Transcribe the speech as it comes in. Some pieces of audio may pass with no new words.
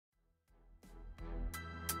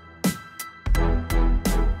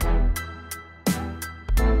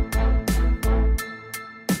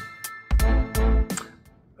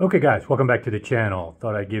Okay guys, welcome back to the channel.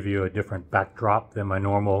 Thought I'd give you a different backdrop than my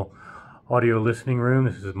normal audio listening room.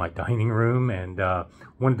 This is my dining room, and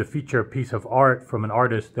wanted to feature a piece of art from an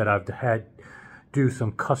artist that I've had do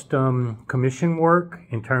some custom commission work.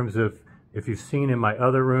 In terms of, if you've seen in my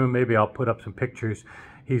other room, maybe I'll put up some pictures.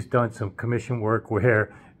 He's done some commission work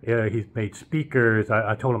where he's made speakers.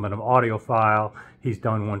 I told him I'm an audiophile. He's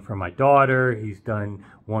done one for my daughter. He's done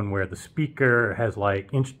one where the speaker has like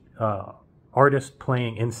artist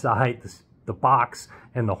playing inside the box,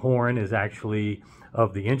 and the horn is actually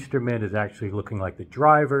of the instrument is actually looking like the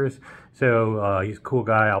drivers. So he's a cool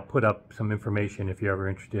guy. I'll put up some information if you're ever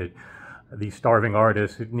interested. These starving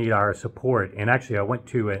artists need our support. And actually I went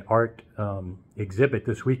to an art exhibit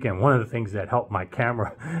this weekend. One of the things that helped my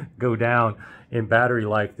camera go down in battery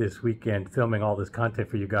life this weekend filming all this content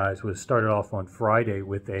for you guys was started off on Friday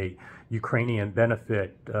with a Ukrainian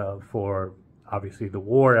benefit for obviously the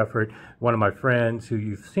war effort. One of my friends who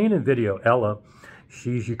you've seen in video, Ella,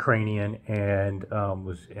 she's Ukrainian and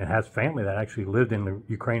has family that actually lived in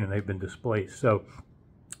Ukraine and they've been displaced. So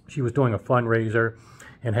she was doing a fundraiser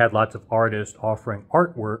and had lots of artists offering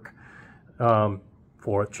artwork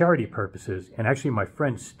for charity purposes. And actually my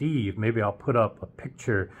friend Steve, maybe I'll put up a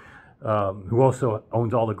picture, who also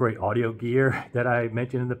owns all the great audio gear that I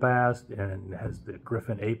mentioned in the past and has the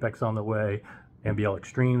Griffin Apex on the way, NBL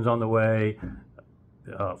Extremes on the way,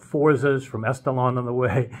 Forzas from Estalon on the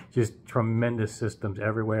way, just tremendous systems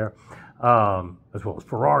everywhere, as well as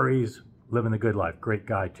Ferraris, living the good life. Great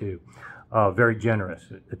guy too, very generous.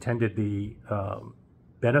 Attended the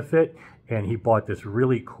benefit, and he bought this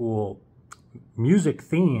really cool music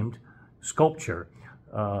themed sculpture.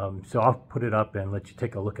 So I'll put it up and let you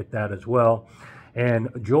take a look at that as well. And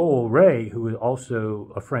Joel Ray, who is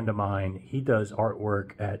also a friend of mine, he does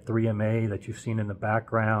artwork at 3MA that you've seen in the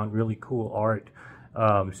background, really cool art.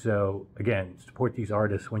 So again, support these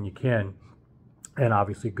artists when you can, and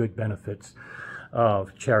obviously good benefits,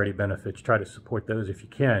 charity benefits, try to support those if you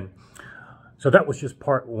can. So that was just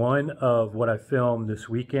part one of what I filmed this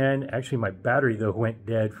weekend. Actually, my battery though went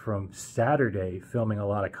dead from Saturday filming a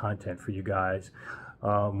lot of content for you guys.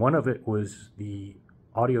 One of it was the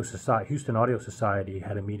Houston Audio Society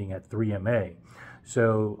had a meeting at 3MA.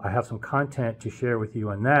 So I have some content to share with you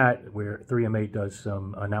on that, where 3MA does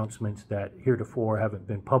some announcements that heretofore haven't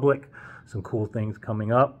been public, some cool things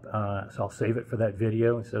coming up. So I'll save it for that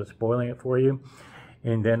video instead of spoiling it for you.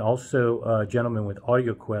 And then also a gentleman with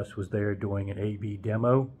AudioQuest was there doing an A/B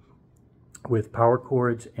demo with power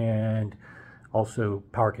cords and also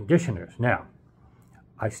power conditioners. Now,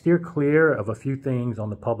 I steer clear of a few things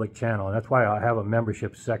on the public channel, and that's why I have a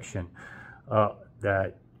membership section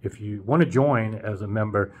that if you want to join as a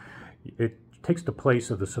member, it takes the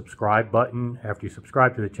place of the subscribe button. After you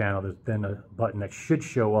subscribe to the channel, there's then a button that should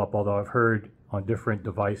show up, although I've heard on different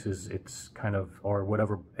devices it's kind of, or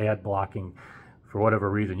whatever, ad blocking. For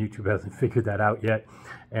whatever reason, YouTube hasn't figured that out yet,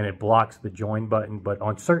 and it blocks the join button, but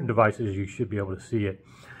on certain devices you should be able to see it.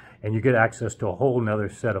 And you get access to a whole nother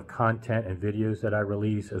set of content and videos that I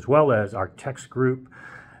release, as well as our text group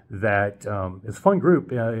that is a fun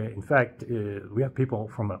group. In fact, we have people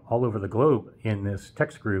from all over the globe in this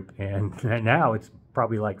text group, and now it's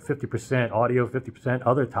probably like 50% audio, 50%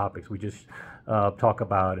 other topics we just talk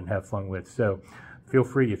about and have fun with. So feel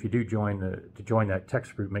free, if you do join to join that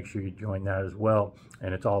text group, make sure you join that as well,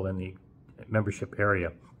 and it's all in the membership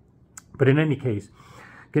area. But in any case,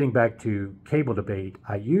 getting back to cable debate,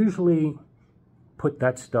 I usually put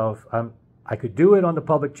that stuff, I could do it on the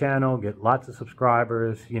public channel, get lots of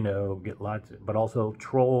subscribers, you know, get lots, but also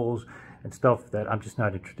trolls and stuff that I'm just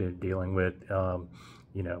not interested in dealing with.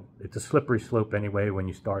 You know, it's a slippery slope anyway when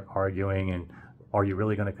you start arguing, and are you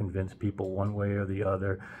really going to convince people one way or the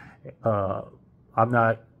other? I'm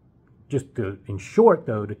not, just to, in short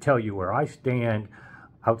though, to tell you where I stand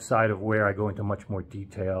outside of where I go into much more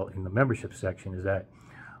detail in the membership section, is that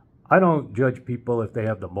I don't judge people if they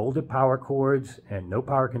have the molded power cords and no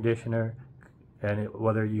power conditioner, and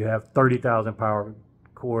whether you have 30,000 power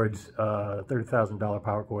cords, $30,000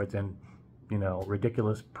 power cords, and, you know,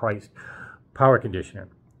 ridiculous priced power conditioner.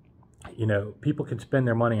 You know, people can spend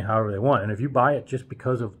their money however they want, and if you buy it just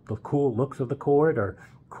because of the cool looks of the cord or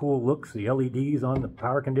cool looks, the LEDs on the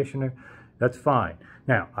power conditioner, that's fine.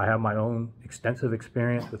 Now, I have my own extensive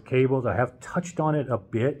experience with cables. I have touched on it a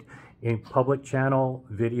bit in public channel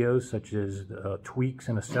videos, such as tweaks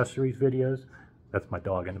and accessories videos. That's my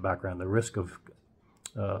dog in the background. The risk of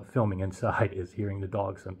filming inside is hearing the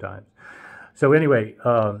dog sometimes. So anyway,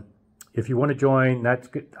 if you want to join, that's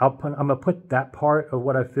good. I'm going to put that part of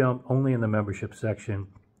what I filmed only in the membership section.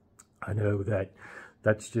 I know that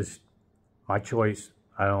that's just my choice.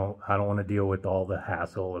 I don't want to deal with all the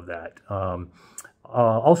hassle of that.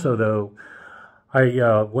 Also, though,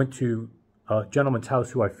 I went to a gentleman's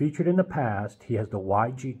house who I featured in the past. He has the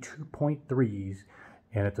YG 2.3s,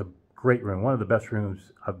 and it's a great room, one of the best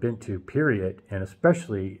rooms I've been to, period. And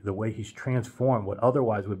especially the way he's transformed what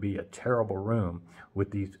otherwise would be a terrible room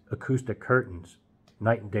with these acoustic curtains,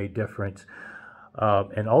 night and day difference.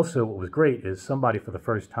 And also what was great is somebody for the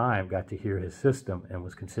first time got to hear his system and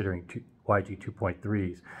was considering YG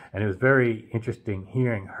 2.3s. And it was very interesting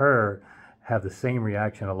hearing her have the same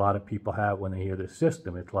reaction a lot of people have when they hear their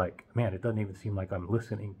system. It's like, man, it doesn't even seem like I'm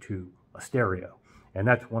listening to a stereo. And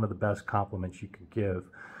that's one of the best compliments you can give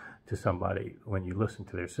to somebody when you listen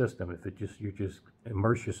to their system. If you just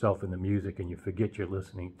immerse yourself in the music and you forget you're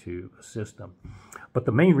listening to a system. But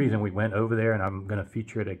the main reason we went over there, and I'm going to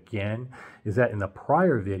feature it again, is that in the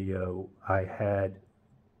prior video I had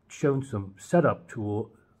shown some setup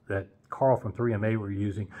tool that Carl from 3MA were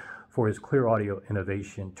using for his Clearaudio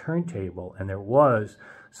Innovation turntable, and there was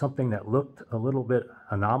something that looked a little bit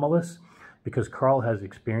anomalous, because Carl has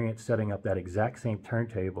experience setting up that exact same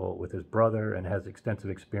turntable with his brother and has extensive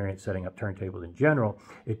experience setting up turntables in general.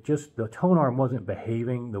 It just, the tone arm wasn't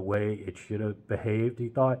behaving the way it should have behaved, he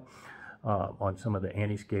thought, on some of the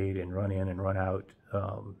anti-skate and run in and run out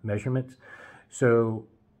measurements. So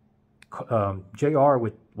JR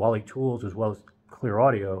with Wally Tools as well as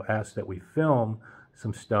Clearaudio asked that we film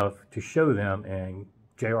some stuff to show them, and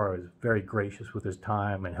JR is very gracious with his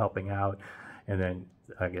time and helping out. And then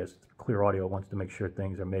I guess Clearaudio wants to make sure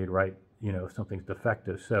things are made right, you know, if something's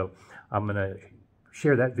defective. So I'm going to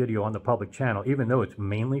share that video on the public channel, even though it's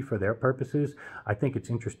mainly for their purposes. I think it's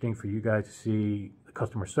interesting for you guys to see the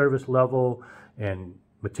customer service level and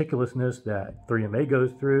meticulousness that 3MA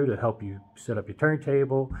goes through to help you set up your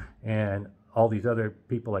turntable, and all these other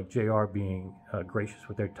people like JR being gracious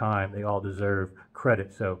with their time. They all deserve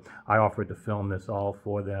credit. So I offered to film this all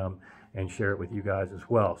for them and share it with you guys as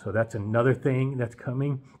well. So that's another thing that's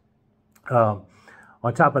coming.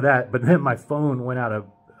 On top of that, but then my phone went out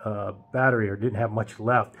of battery or didn't have much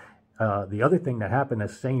left. The other thing that happened the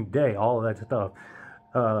same day, all of that stuff,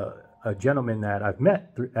 a gentleman that I've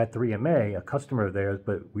met at 3MA, a customer of theirs,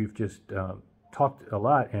 but we've just talked a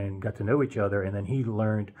lot and got to know each other, and then he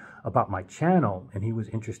learned about my channel, and he was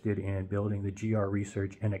interested in building the GR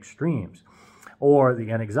Research NXTremes or the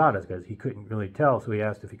NXotas, because he couldn't really tell. So he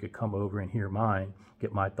asked if he could come over and hear mine,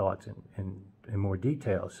 get my thoughts in more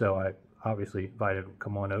detail. So I obviously invited him to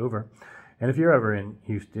come on over. And if you're ever in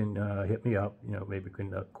Houston, hit me up. You know, maybe we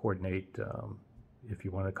can coordinate if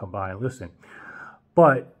you want to come by and listen.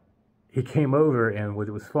 But he came over, and what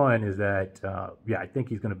was fun is that, yeah, I think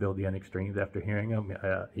he's going to build the NXTremes after hearing him.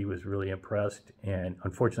 He was really impressed, and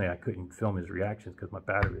unfortunately I couldn't film his reactions because my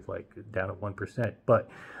battery was like down at 1%. But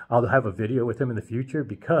I'll have a video with him in the future,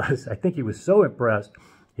 because I think he was so impressed.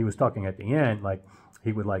 He was talking at the end like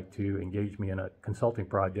he would like to engage me in a consulting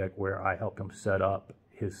project where I help him set up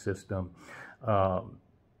his system,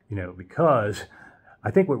 you know, because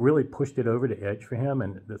I think what really pushed it over the edge for him,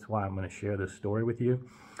 and that's why I'm going to share this story with you,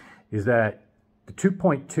 is that the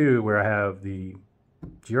 2.2, where I have the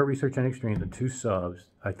GR Research NXTremes and 2 subs,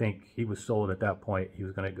 I think he was sold at that point. He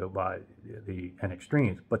was going to go buy the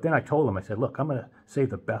NXTremes. But then I told him, I said, look, I'm going to save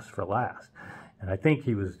the best for last. And I think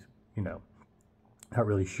he was, you know, not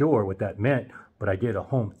really sure what that meant, but I did a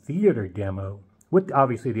home theater demo with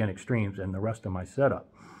obviously the NXTremes and the rest of my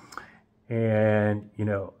setup. And, you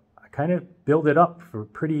know, I kind of build it up for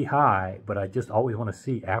pretty high, but I just always want to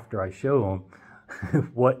see after I show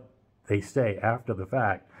them what they say after the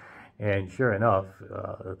fact. And sure enough,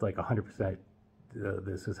 it's like 100%.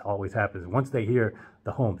 This is always happens. Once they hear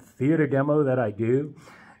the home theater demo that I do,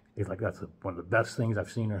 it's like that's one of the best things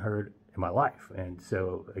I've seen or heard in my life. And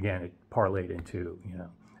so again, it parlayed into, you know,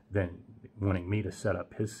 then wanting me to set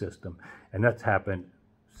up his system, and that's happened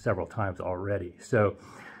several times already. So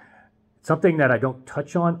something that I don't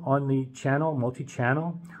touch on the channel,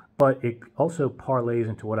 multi-channel, but it also parlays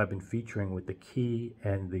into what I've been featuring with the key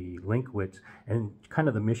and the link widths, and kind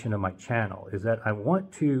of the mission of my channel is that I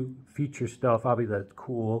want to feature stuff, obviously that's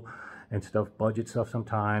cool and stuff, budget stuff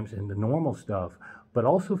sometimes, and the normal stuff, but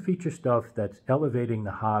also feature stuff that's elevating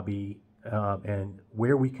the hobby and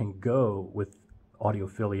where we can go with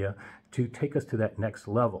audiophilia to take us to that next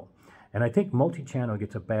level. And I think multi-channel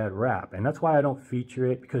gets a bad rap, and that's why I don't feature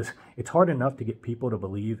it, because it's hard enough to get people to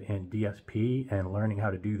believe in DSP and learning how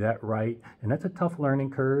to do that right, and that's a tough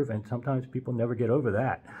learning curve, and sometimes people never get over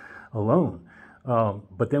that alone.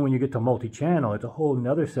 But then when you get to multi-channel, it's a whole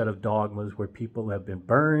nother set of dogmas where people have been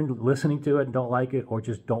burned listening to it and don't like it, or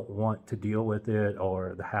just don't want to deal with it,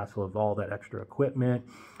 or the hassle of all that extra equipment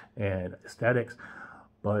and aesthetics.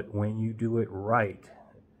 But when you do it right,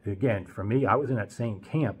 again, for me, I was in that same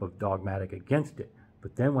camp of dogmatic against it.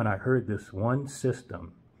 But then when I heard this one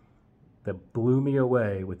system that blew me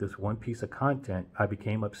away with this one piece of content, I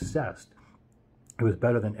became obsessed. It was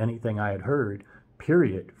better than anything I had heard,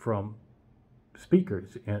 period, from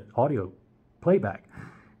speakers and audio playback.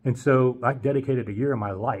 And so I dedicated a year of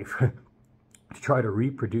my life to try to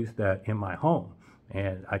reproduce that in my home.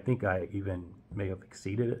 And I think I even may have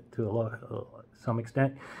exceeded it to some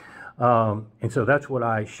extent. And so that's what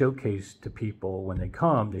I showcase to people when they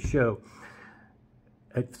come to show.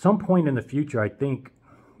 At some point in the future, I think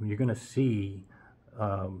you're going to see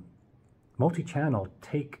multi-channel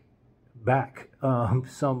take back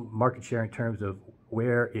some market share in terms of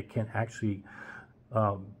where it can actually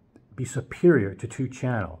be superior to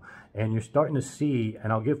two-channel. And you're starting to see,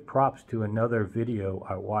 and I'll give props to another video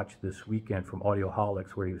I watched this weekend from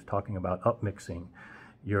Audiophiles where he was talking about upmixing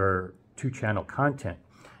your two-channel content.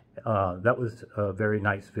 That was a very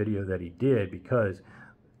nice video that he did, because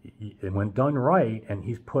when done right, and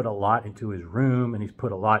he's put a lot into his room and he's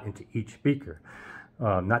put a lot into each speaker.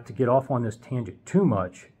 Not to get off on this tangent too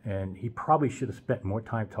much, and he probably should have spent more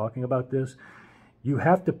time talking about this, you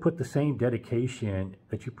have to put the same dedication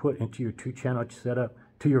that you put into your two-channel setup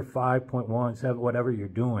to your 5.17, whatever you're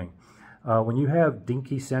doing. When you have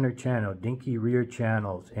dinky center channel, dinky rear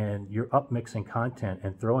channels, and you're upmixing content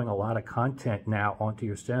and throwing a lot of content now onto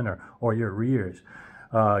your center or your rears,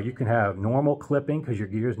 you can have normal clipping because your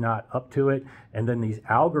gear's not up to it, and then these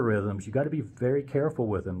algorithms, you got to be very careful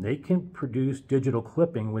with them. They can produce digital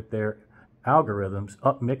clipping with their algorithms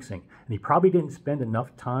upmixing, and he probably didn't spend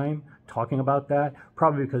enough time talking about that,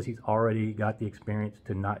 probably because he's already got the experience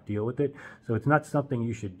to not deal with it. So it's not something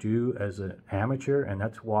you should do as an amateur, and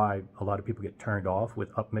that's why a lot of people get turned off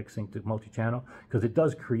with upmixing to multi-channel, because it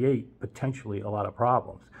does create potentially a lot of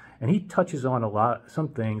problems. And he touches on some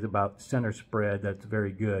things about center spread that's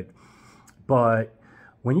very good. But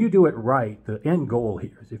when you do it right, the end goal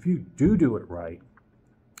here is if you do it right,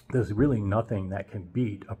 there's really nothing that can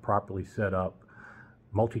beat a properly set up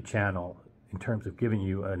multi-channel in terms of giving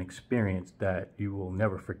you an experience that you will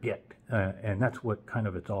never forget. And that's what kind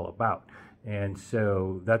of it's all about. And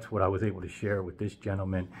so that's what I was able to share with this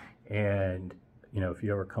gentleman. And, you know, if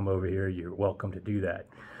you ever come over here, you're welcome to do that.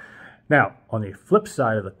 Now, on the flip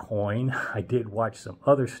side of the coin, I did watch some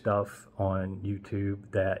other stuff on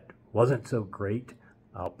YouTube that wasn't so great.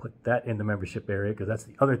 I'll put that in the membership area, because that's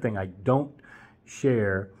the other thing I don't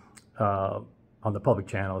share on the public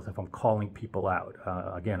channels if I'm calling people out.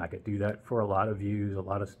 Again, I could do that for a lot of views, a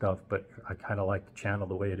lot of stuff, but I kind of like the channel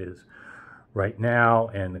the way it is right now,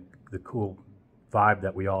 and the cool vibe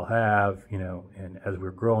that we all have, you know. And as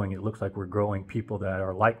we're growing, it looks like we're growing people that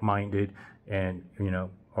are like-minded and, you know,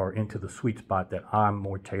 are into the sweet spot that I'm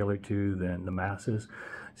more tailored to than the masses.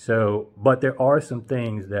 So, but there are some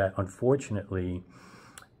things that unfortunately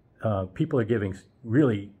people are giving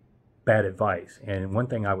really bad advice. And one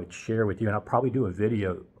thing I would share with you, and I'll probably do a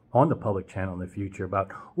video on the public channel in the future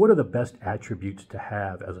about what are the best attributes to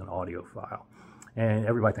have as an audiophile. And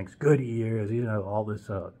everybody thinks good ears, you know, all this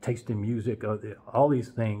taste in music, all these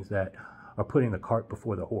things that are putting the cart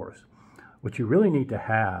before the horse. What you really need to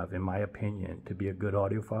have, in my opinion, to be a good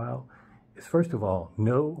audiophile is, first of all,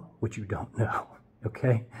 know what you don't know,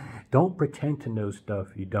 okay? Don't pretend to know stuff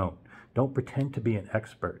you don't. Don't pretend to be an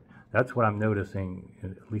expert. That's what I'm noticing,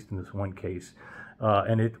 at least in this one case.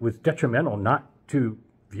 And it was detrimental not to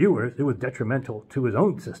viewers, it was detrimental to his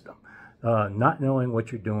own system. Not knowing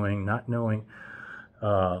what you're doing, not knowing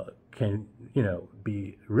can, you know,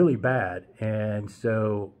 be really bad. And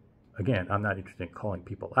so, again, I'm not interested in calling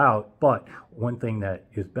people out, but one thing that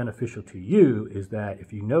is beneficial to you is that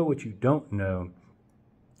if you know what you don't know,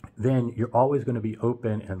 then you're always going to be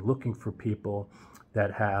open and looking for people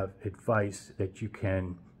that have advice that you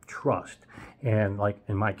can trust. And like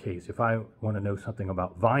in my case, if I want to know something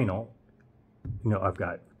about vinyl, you know, I've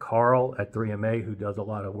got Carl at 3MA who does a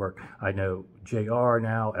lot of work. I know JR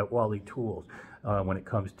now at Wally Tools. When it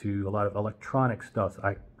comes to a lot of electronic stuff,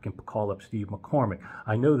 I can call up Steve McCormick.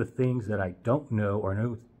 I know the things that I don't know, or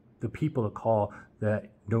know the people to call that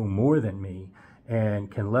know more than me and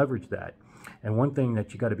can leverage that. And one thing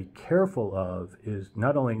that you got to be careful of is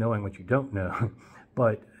not only knowing what you don't know,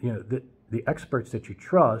 but, you know, the experts that you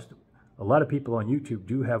trust. A lot of people on YouTube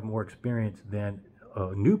do have more experience than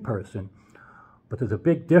a new person, but there's a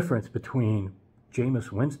big difference between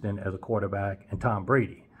Jameis Winston as a quarterback and Tom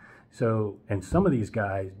Brady. So, and some of these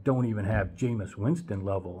guys don't even have Jameis Winston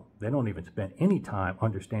level. They don't even spend any time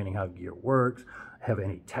understanding how gear works, have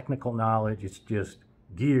any technical knowledge. It's just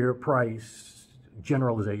gear, price,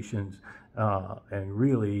 generalizations, and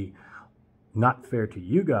really not fair to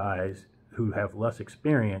you guys who have less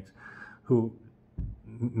experience, who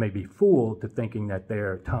may be fooled to thinking that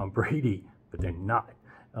they're Tom Brady, but they're not.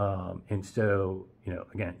 And so, you know,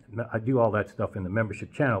 again, I do all that stuff in the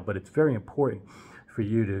membership channel, but it's very important for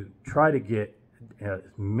you to try to get as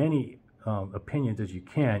many opinions as you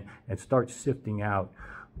can and start sifting out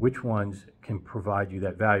which ones can provide you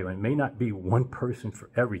that value. And it may not be one person for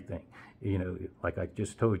everything. You know, like I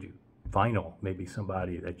just told you, vinyl may be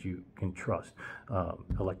somebody that you can trust.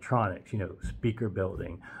 Electronics, you know, speaker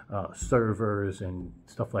building, servers and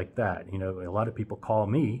stuff like that. You know, a lot of people call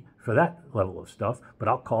me for that level of stuff, but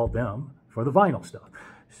I'll call them for the vinyl stuff.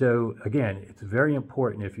 So again, it's very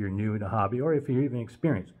important if you're new in the hobby or if you're even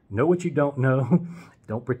experienced. Know what you don't know.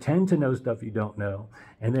 Don't pretend to know stuff you don't know.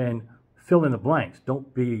 And then fill in the blanks.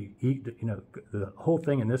 Don't be, you know, the whole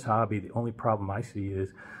thing in this hobby, the only problem I see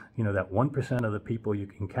is, you know, that 1% of the people you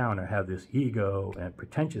encounter have this ego and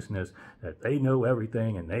pretentiousness that they know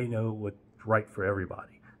everything and they know what's right for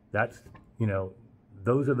everybody. That's, you know,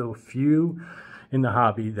 those are the few in the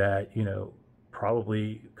hobby that, you know,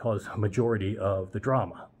 probably cause a majority of the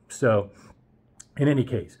drama. So in any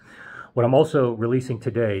case, what I'm also releasing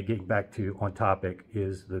today, getting back to on topic,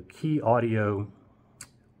 is the key audio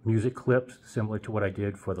music clips, similar to what I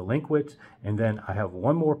did for the Linkwits. And then I have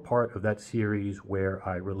one more part of that series where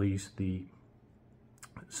I release the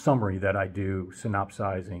summary that I do,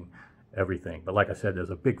 synopsizing everything. But like I said, there's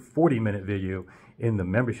a big 40-minute video in the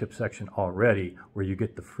membership section already where you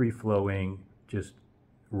get the free-flowing, just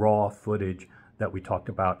raw footage that we talked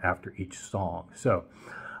about after each song. So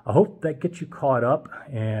I hope that gets you caught up,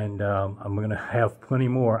 and I'm going to have plenty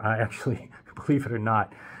more. I actually, believe it or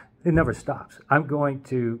not, it never stops. I'm going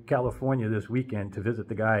to California this weekend to visit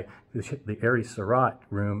the guy, the Aries Surratt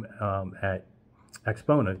room at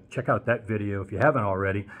Exponent. Check out that video if you haven't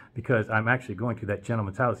already, because I'm actually going to that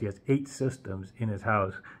gentleman's house. He has 8 systems in his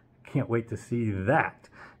house. Can't wait to see that.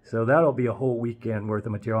 So that'll be a whole weekend worth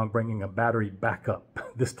of material. I'm bringing a battery backup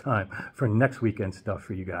this time for next weekend stuff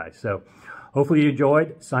for you guys. So hopefully you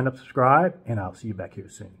enjoyed. Sign up, subscribe, and I'll see you back here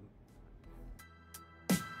soon.